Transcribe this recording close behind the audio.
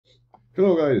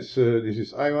Hello guys, this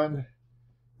is Ivan.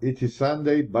 It is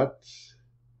Sunday, but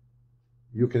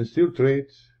you can still trade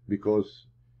because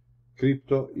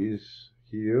crypto is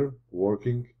here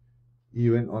working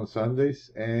even on Sundays.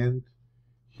 And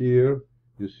here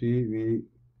you see we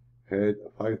had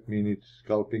a 5-minute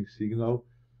scalping signal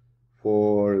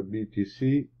for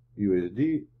BTC,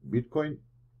 USD, Bitcoin,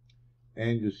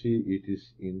 and you see it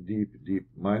is in deep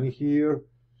money here.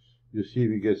 You see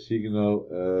we get signal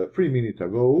 3 minutes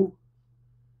ago,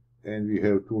 and we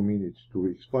have 2 minutes to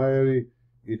expiry.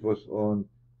 It was on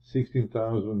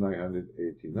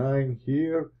 16,989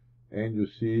 here, and you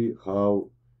see how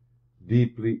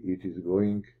deeply it is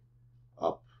going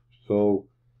up. So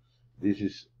this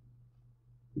is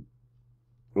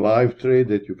live trade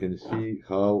that you can see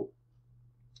how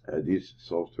this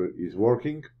software is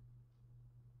working.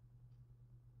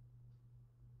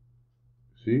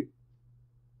 See?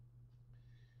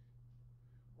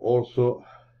 Also,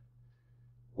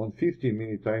 on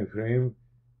 15-minute time frame,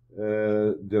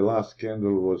 the last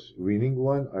candle was winning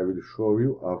one. I will show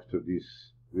you after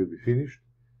this will be finished.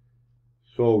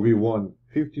 So we won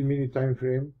 15-minute time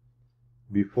frame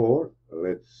before.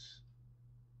 Let's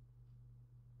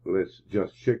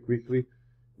just check quickly.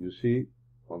 You see,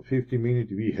 on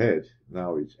 15-minute we had,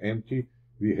 now it's empty,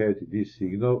 we had this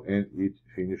signal and it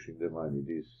finished in the money.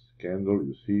 This candle,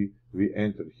 you see, we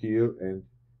entered here and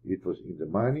it was in the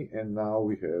money, and now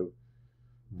we have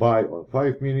buy on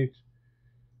 5 minutes,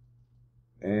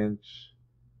 and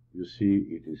you see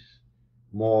it is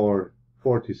more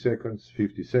 40 seconds,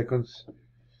 50 seconds.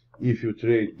 If you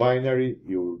trade binary,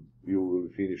 you will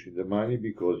finish in the money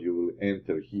because you will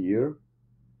enter here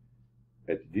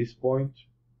at this point,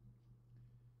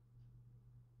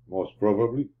 most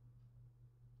probably.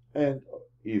 And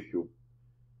if you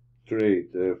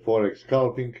trade forex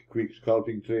scalping, quick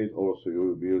scalping trade, also you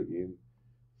will be in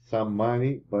some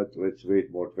money, but let's wait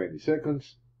more 20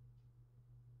 seconds.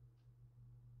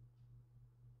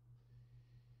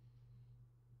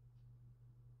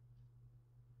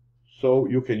 So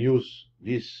you can use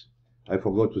this, I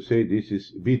forgot to say, this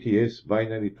is BTS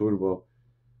binary turbo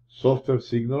software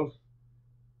signal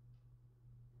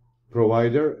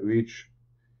provider, which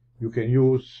you can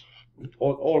use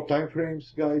on all time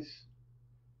frames, guys.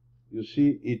 You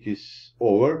see it is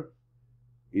over.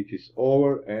 It is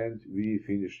over, and we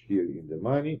finished here in the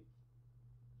money.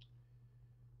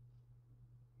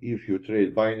 If you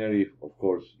trade binary, of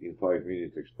course, in 5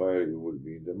 minutes expiry, you will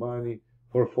be in the money.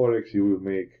 For Forex, you will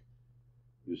make,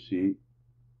 you see,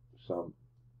 some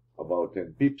about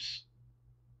 10 pips.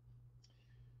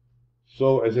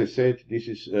 So, as I said, this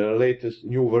is the latest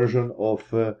new version of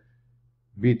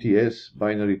BTS,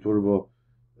 binary turbo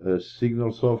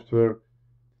signal software.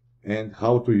 And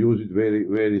how to use it,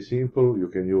 very simple. You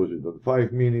can use it on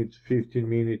 5 minutes, 15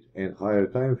 minutes, and higher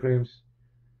time frames.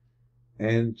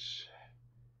 And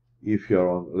if you are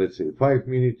on, let's say, 5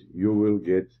 minutes, you will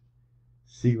get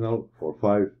signal for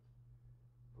 5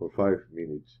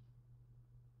 minutes.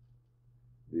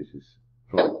 This is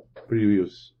from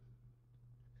previous.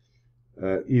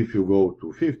 If you go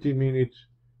to 15 minutes,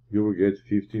 you will get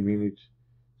 50-minute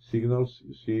signals.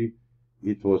 You see,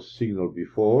 it was signal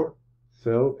before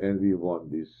sell, and we won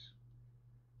this.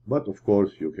 But of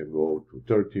course you can go to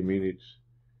 30 minutes,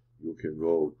 you can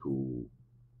go to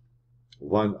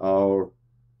 1 hour,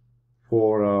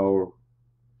 4 hour.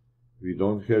 We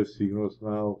don't have signals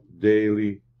now.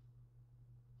 Daily,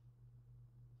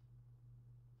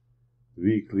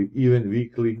 weekly, even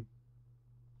weekly.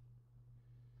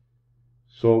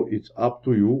 So it's up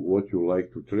to you what you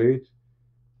like to trade.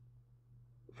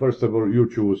 First of all, you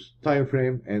choose time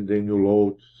frame, and then you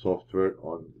load software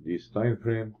on this time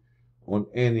frame on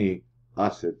any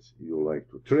assets you like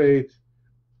to trade,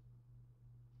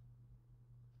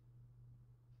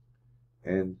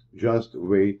 and just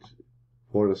wait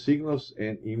for the signals.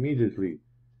 And immediately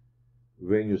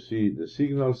when you see the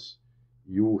signals,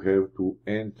 you have to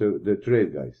enter the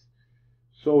trade, guys.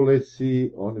 So let's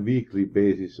see on weekly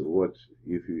basis what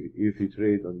if you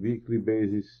trade on weekly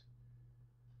basis,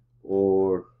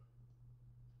 or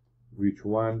which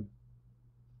one.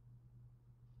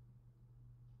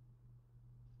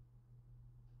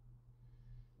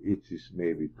 It is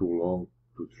maybe too long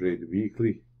to trade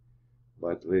weekly,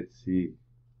 but let's see.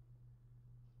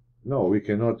 No, we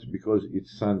cannot because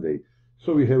it's Sunday,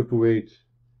 so we have to wait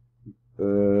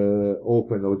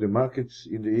open of the markets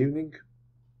in the evening,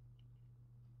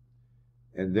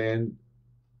 and then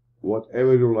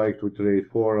whatever you like to trade,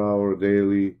 4 hour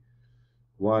daily,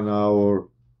 1 hour,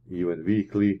 even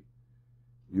weekly,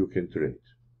 you can trade.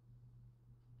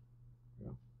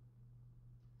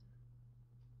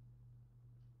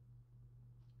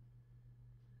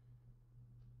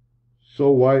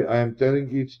 So why I am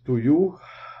telling it to you?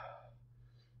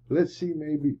 Let's see,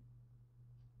 maybe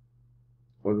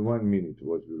on 1 minute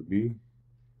what will be.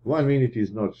 1 minute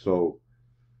is not so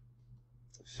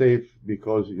safe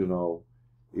because, you know,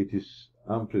 it is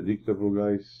unpredictable,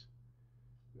 guys.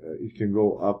 It can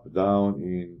go up, down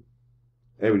in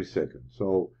every second.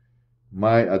 So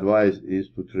my advice is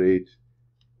to trade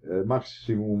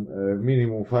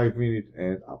minimum 5 minutes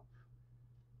and up.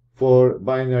 For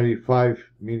binary, 5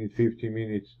 minutes, 15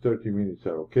 minutes, 30 minutes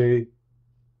are okay.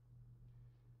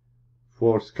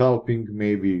 For scalping,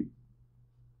 maybe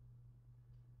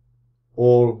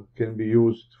all can be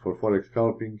used for forex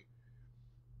scalping.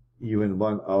 Even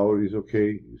 1 hour is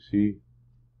okay, you see.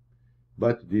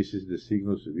 But this is the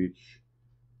signals which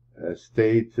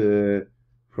stayed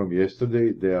from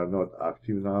yesterday. They are not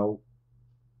active now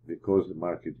because the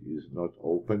market is not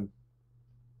open.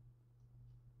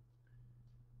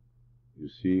 You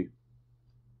see.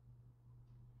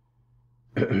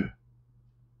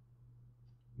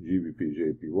 GBP,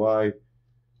 JPY,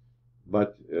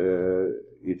 but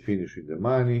it finished in the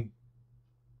money.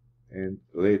 And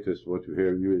latest what you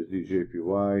have, USD,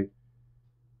 JPY,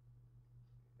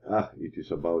 it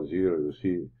is about 0, you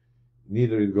see.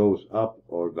 Neither it goes up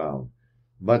or down.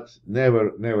 But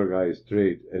never guys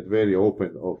trade at very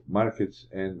open of markets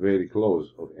and very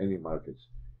close of any markets.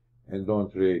 And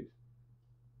don't trade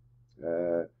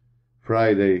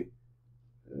Friday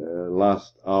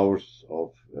last hours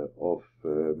of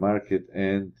market,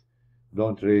 and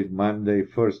don't trade Monday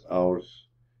first hours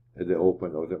at the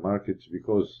open of the markets,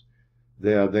 because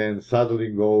they are then suddenly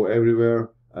go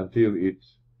everywhere until it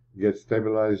gets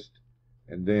stabilized,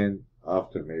 and then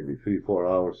after maybe 3-4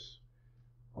 hours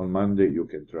on Monday you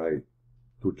can try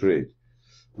to trade.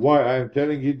 Why I am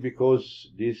telling it?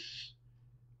 Because this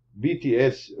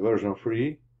BTS version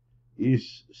 3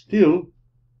 is still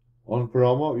on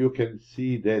promo. You can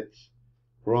see that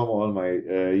promo on my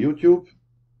YouTube,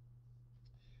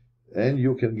 and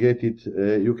you can get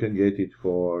it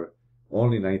for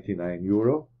only 99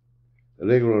 euro.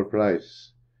 Regular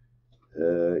price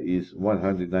is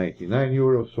 199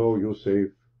 euro, so you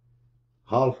save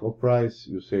half of price,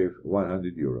 you save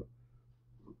 100 euro.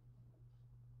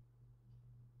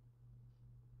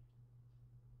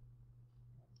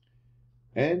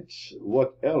 And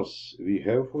what else we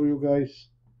have for you guys?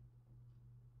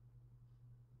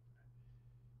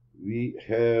 We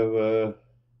have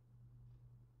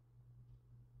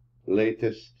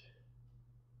latest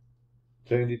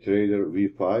Trendy Trader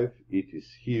V5. It is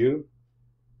here,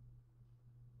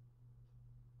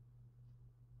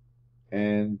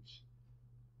 and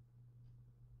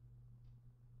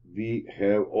we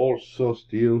have also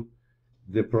still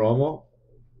the promo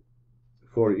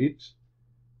for it.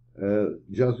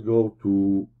 Just go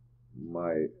to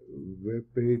my web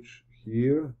page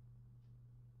here,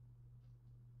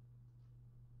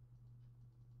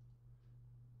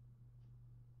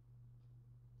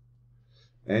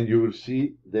 and you will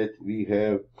see that we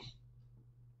have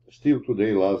still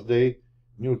today, last day,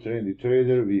 new Trendy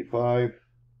Trader V5.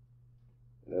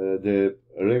 The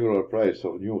regular price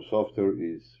of new software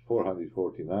is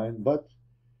 449, but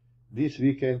this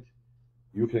weekend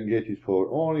you can get it for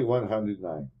only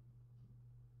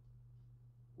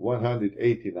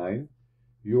 189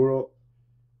 euro,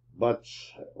 but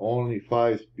only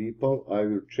 5 people. I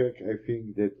will check. I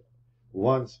think that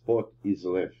 1 spot is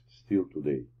left still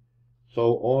today,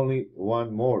 so only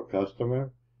 1 more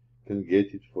customer can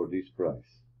get it for this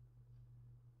price.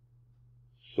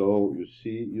 So you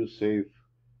see, you save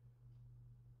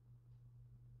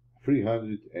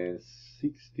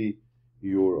 360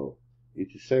 euro.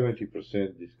 It is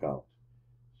 70% discount.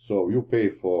 So you pay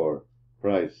for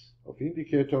price of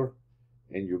indicator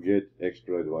and you get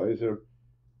extra advisor.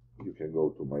 You can go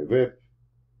to my web,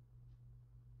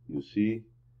 you see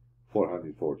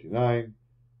 449,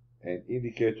 and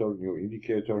indicator, new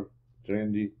indicator,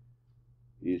 Trendy,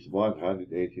 is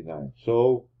 189.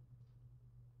 So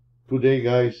today,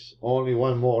 guys, only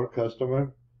 1 more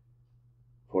customer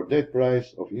for that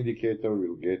price of indicator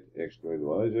will get extra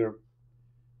advisor.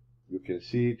 You can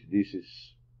see it. This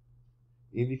is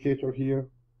indicator here,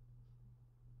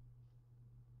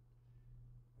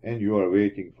 and you are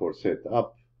waiting for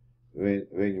setup. When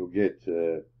you get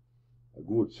a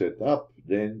good setup,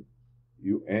 then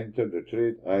you enter the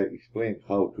trade. I explained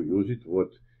how to use it, what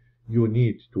you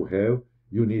need to have.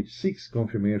 You need 6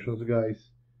 confirmations,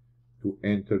 guys, to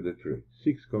enter the trade.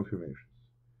 6 confirmations.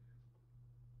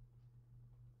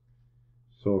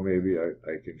 So maybe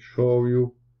I can show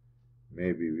you.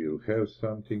 Maybe we'll have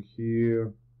something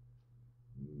here.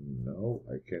 No,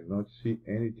 I cannot see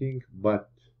anything, but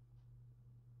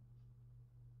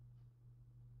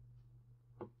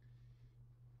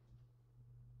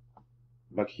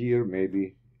but here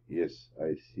maybe, yes,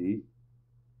 I see.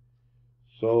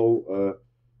 So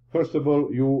first of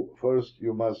all, you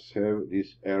must have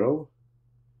this arrow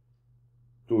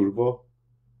turbo,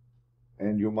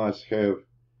 and you must have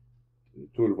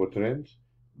turbo trend.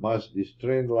 This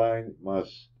trend line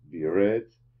must be red.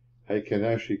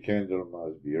 Heikin-Ashi candle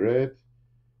must be red.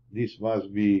 This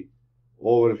must be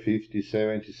over 50,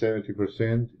 70,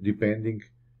 70%, depending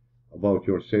about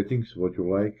your settings, what you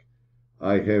like.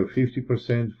 I have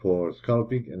 50% for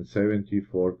scalping and 70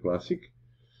 for classic.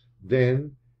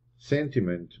 Then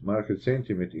sentiment, market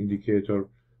sentiment indicator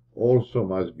also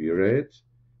must be red.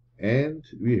 And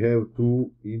we have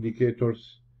two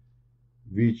indicators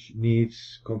which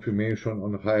needs confirmation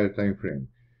on a higher time frame.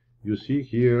 You see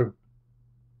here,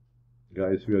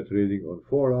 guys, we are trading on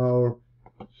 4 hour,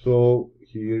 so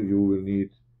here you will need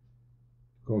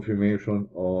confirmation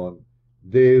on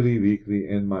daily, weekly,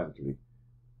 and monthly.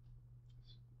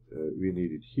 We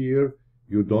need it here.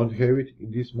 You don't have it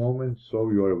in this moment,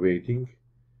 so you are waiting,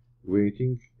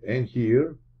 and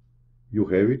here you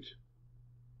have it.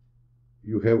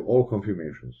 You have all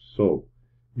confirmations. So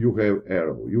you have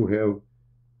arrow, you have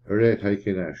red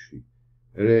Heikin-Ashi,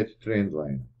 red trend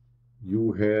line,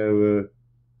 you have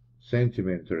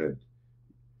sentiment red.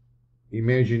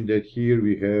 Imagine that here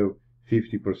we have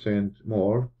 50%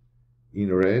 more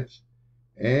in red,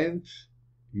 and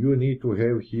you need to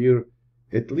have here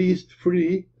at least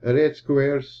 3 red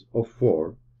squares of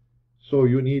 4. So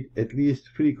you need at least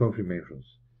 3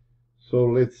 confirmations. So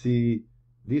let's see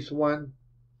this one.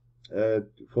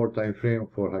 4 time frame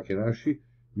for Heikin-Ashi.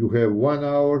 You have 1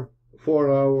 hour,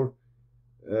 4 hour,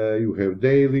 you have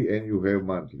daily, and you have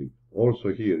monthly.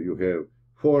 Also here you have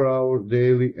 4 hour,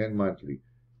 daily, and monthly.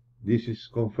 This is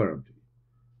confirmed.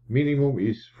 Minimum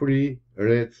is 3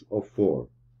 reds of 4.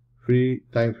 3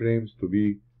 time frames to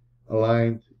be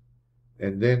aligned,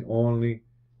 and then only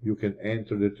you can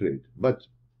enter the trade. But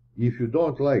if you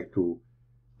don't like to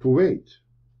wait,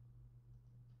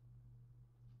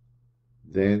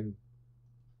 then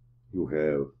you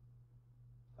have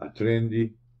a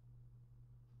trendy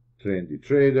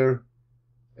trader,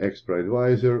 expert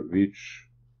advisor, which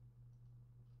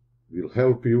will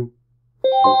help you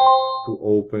to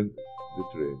open the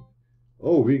trade.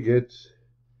 Oh, we get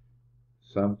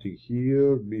something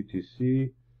here,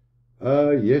 BTC.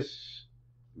 Yes,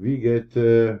 we get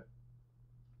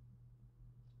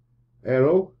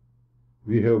arrow.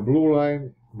 We have blue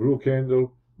line, blue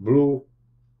candle, blue.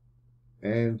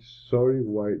 And sorry,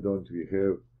 why don't we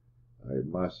have? I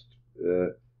must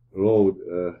load.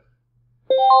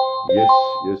 Yes.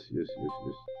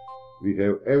 We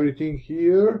have everything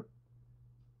here.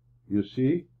 You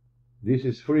see, this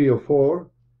is 3 or 4.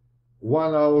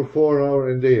 1 hour, 4 hour,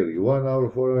 and daily. 1 hour,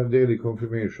 4 hour, and daily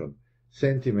confirmation.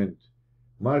 Sentiment,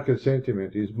 market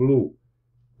sentiment is blue.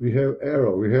 We have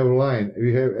arrow, we have line,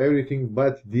 we have everything,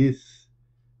 but this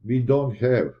we don't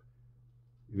have.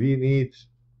 We need.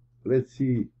 Let's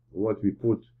see what we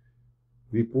put.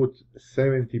 We put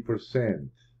 70%.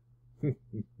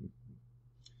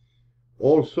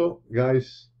 Also,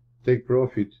 guys, take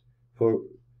profit for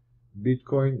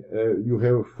Bitcoin. You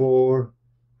have four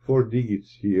digits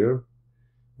here.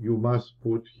 You must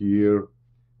put here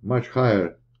much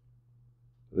higher.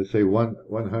 Let's say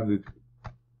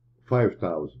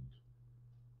 105,000.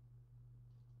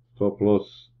 Stop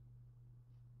loss,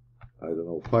 I don't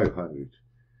know, 500.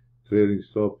 Trailing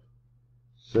stop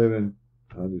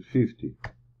 750.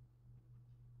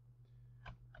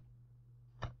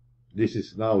 This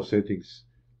is now settings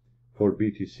for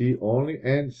BTC only,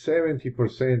 and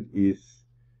 70% is,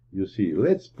 you see,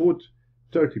 let's put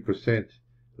 30%.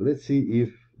 Let's see if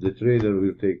the trader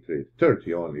will take trade.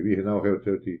 30 only. We now have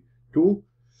 32,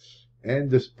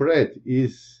 and the spread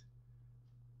is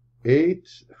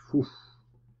 8.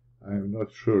 I'm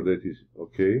not sure that is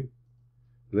okay.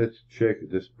 Let's check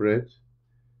the spread,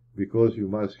 because you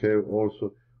must have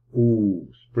also,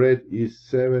 spread is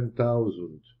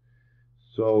 7,000.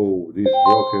 So this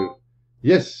broker,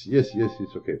 yes,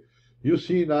 it's okay. You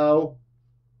see now,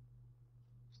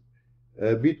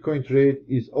 Bitcoin trade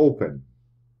is open.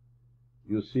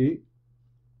 You see,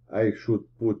 I should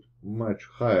put much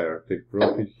higher take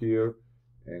profit here,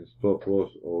 and stop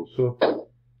loss also.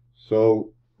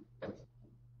 So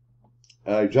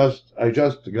I just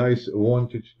guys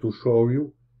wanted to show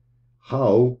you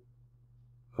how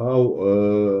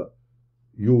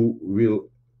you will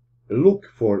look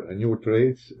for new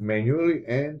trades manually,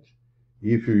 and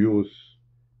if you use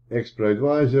expert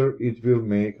advisor, it will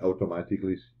make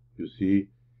automatically, you see.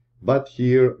 But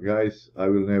here, guys, I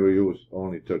will never use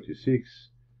only 36.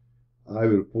 I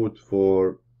will put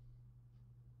for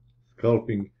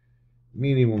scalping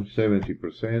minimum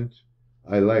 70%.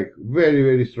 I like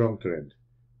very strong trend.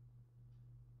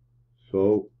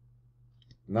 So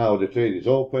now the trade is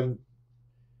open,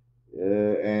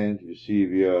 and you see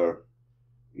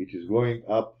it is going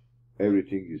up.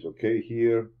 Everything is okay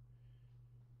here.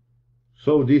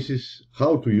 So this is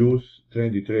how to use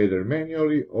Trendy Trader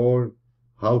manually, or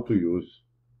how to use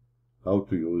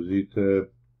it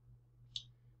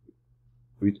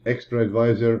with Expert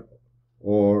Advisor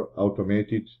or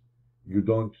automated. You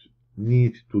don't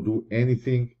need to do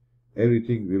anything.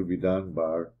 Everything will be done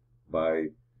by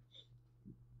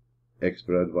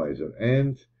Expert Advisor.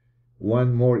 And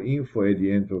one more info at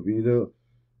the end of the video.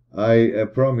 I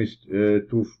promised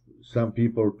to some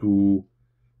people to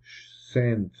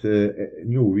send a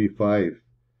new V5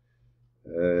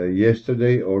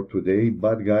 yesterday or today,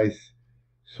 but guys,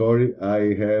 sorry,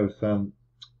 I have some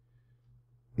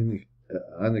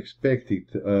unexpected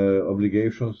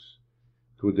obligations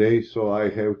today, so I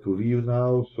have to leave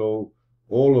now. So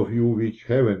all of you which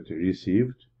haven't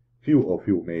received, few of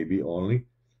you maybe only,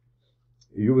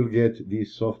 you will get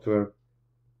this software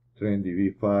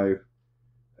Trendy V5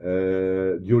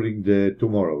 during the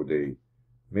tomorrow day.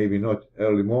 Maybe not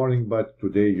early morning, but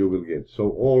today you will get. So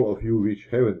all of you which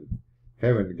haven't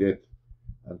get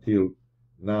until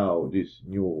now this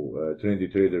new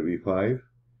Trendy Trader V5,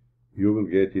 you will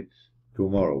get it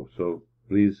tomorrow. So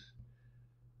please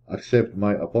accept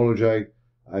my apology.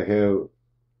 I have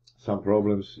some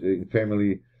problems in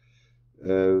family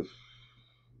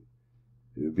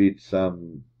with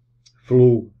some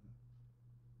flu,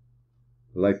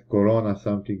 like corona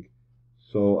something.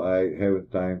 So I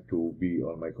haven't time to be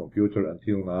on my computer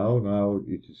until now. Now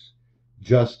it is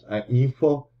just an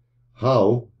info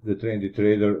how the Trendy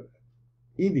Trader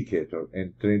indicator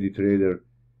and Trendy Trader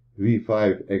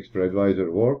V5 Expert Advisor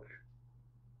work.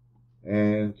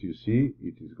 And you see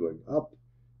it is going up.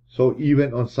 So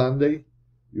even on Sunday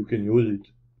you can use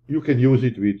it. You can use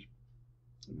it with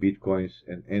Bitcoins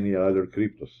and any other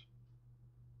cryptos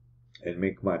and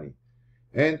make money.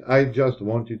 And I just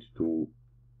wanted to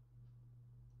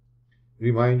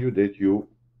remind you that you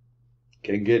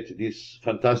can get this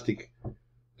fantastic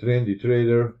Trendy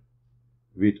Trader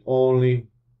with only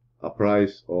a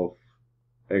price of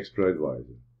Expert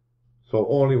Advisor. So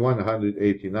only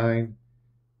 189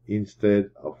 instead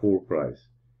of full price.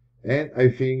 And I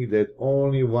think that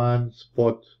only one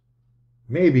spot,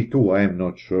 maybe two, I am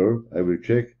not sure, I will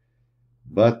check.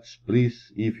 But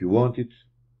please, if you want it,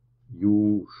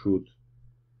 you should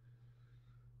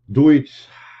do it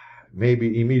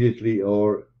maybe immediately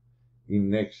or in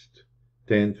next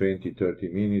 10, 20, 30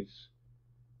 minutes,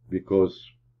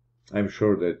 because I'm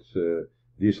sure that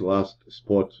this last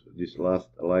spot, this last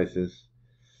license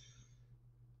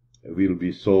will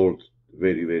be sold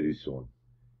very soon.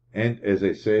 And as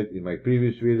I said in my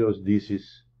previous videos, this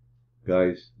is,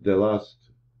 guys, the last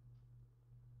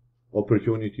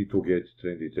opportunity to get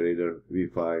Trendy Trader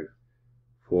V5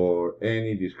 for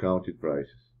any discounted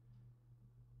prices.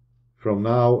 From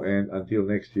now and until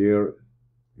next year,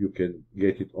 you can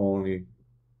get it only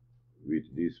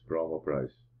with this promo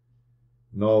price.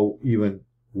 No even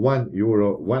 €1,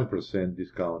 1%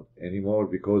 discount anymore,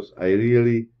 because I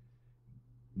really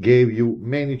gave you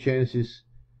many chances.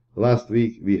 Last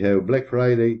week we have Black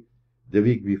Friday, the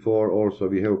week before also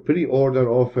we have pre-order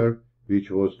offer, which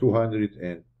was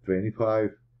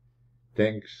 225.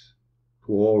 Thanks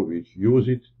to all which use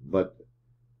it, but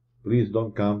please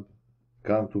don't come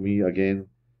to me again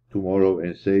tomorrow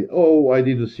and say, oh, I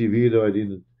didn't see video,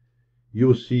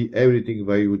 you see everything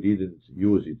why you didn't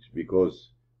use it,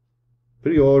 because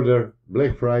pre-order,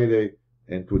 Black Friday,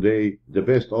 and today the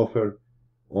best offer,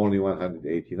 only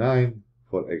 189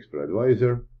 for Expert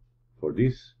Advisor for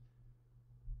this,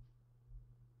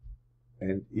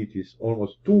 and it is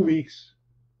almost 2 weeks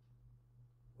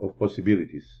of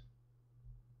possibilities.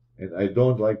 And I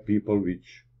don't like people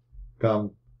which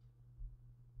come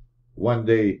one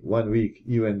day, 1 week,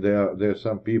 even there are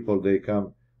some people, they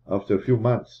come after a few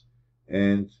months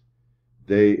and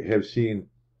they have seen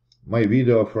my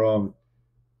video from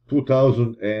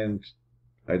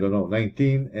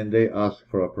 2019 and they ask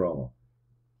for a promo.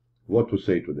 What to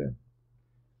say to them?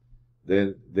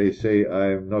 Then they say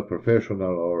I'm not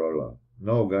professional or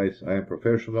no, guys, I am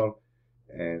professional,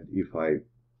 and if I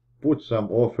put some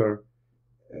offer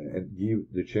and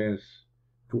give the chance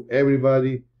to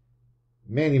everybody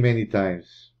many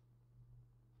times.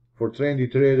 For Trendy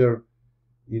Trader,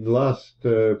 in last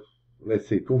let's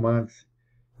say 2 months,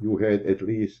 you had at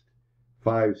least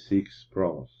 5-6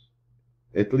 promos,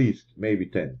 at least maybe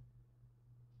 10,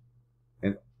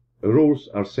 and rules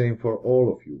are same for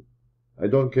all of you. I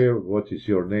don't care what is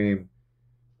your name,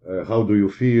 how do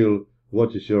you feel,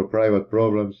 what is your private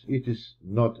problems. It is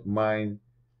not mine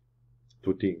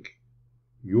to think.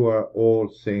 You are all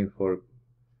same for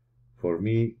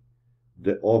me.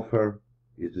 The offer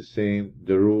is the same,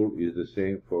 the rule is the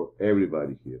same for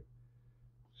everybody here.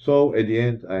 So at the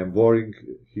end, I am boring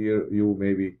here you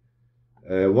maybe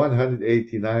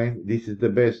 189. This is the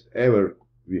best ever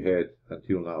we had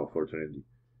until now for Trendy.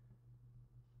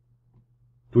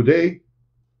 Today,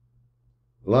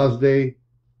 last day,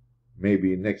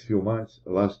 maybe next few months,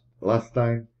 last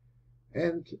time,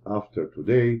 and after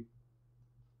today,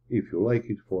 if you like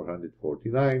it,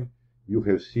 449. You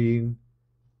have seen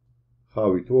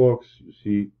how it works. You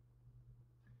see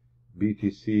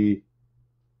BTC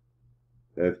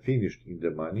finished in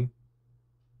the money,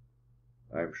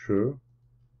 I'm sure.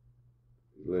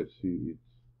 Let's see it.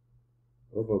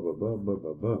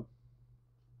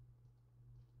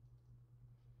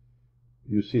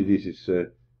 You see, this is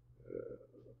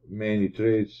many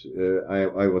trades.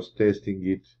 I was testing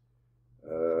it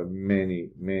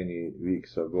many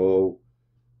weeks ago,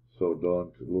 so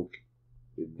don't look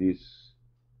at these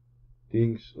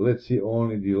things. Let's see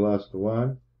only the last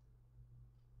one.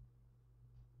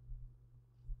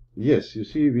 Yes, you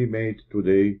see, we made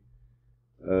today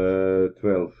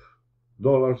 $12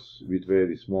 with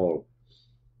very small.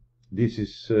 This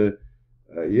is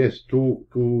yes, two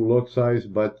lot size,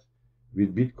 but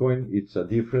with Bitcoin it's a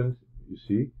different. You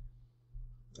see,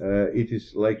 it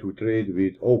is like we trade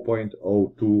with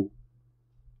 0.02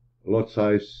 lot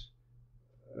size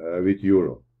with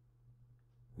euro.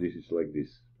 This is like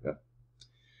this. Yeah.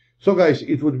 So guys,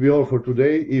 it would be all for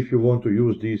today. If you want to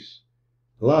use this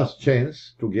last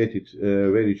chance to get it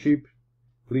very cheap,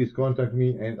 please contact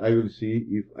me and I will see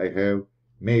if I have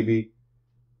maybe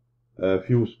a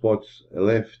few spots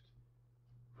left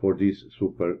for this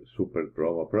super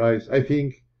promo price. I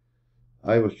think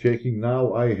I was checking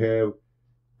now, I have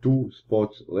 2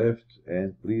 spots left,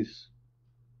 and please,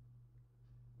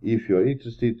 if you're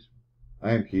interested,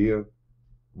 I'm here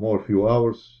more few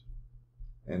hours,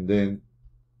 and then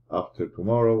after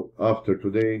tomorrow, after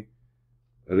today,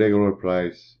 regular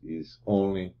price is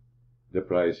only the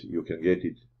price you can get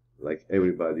it like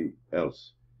everybody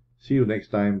else. See you next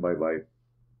time. Bye bye.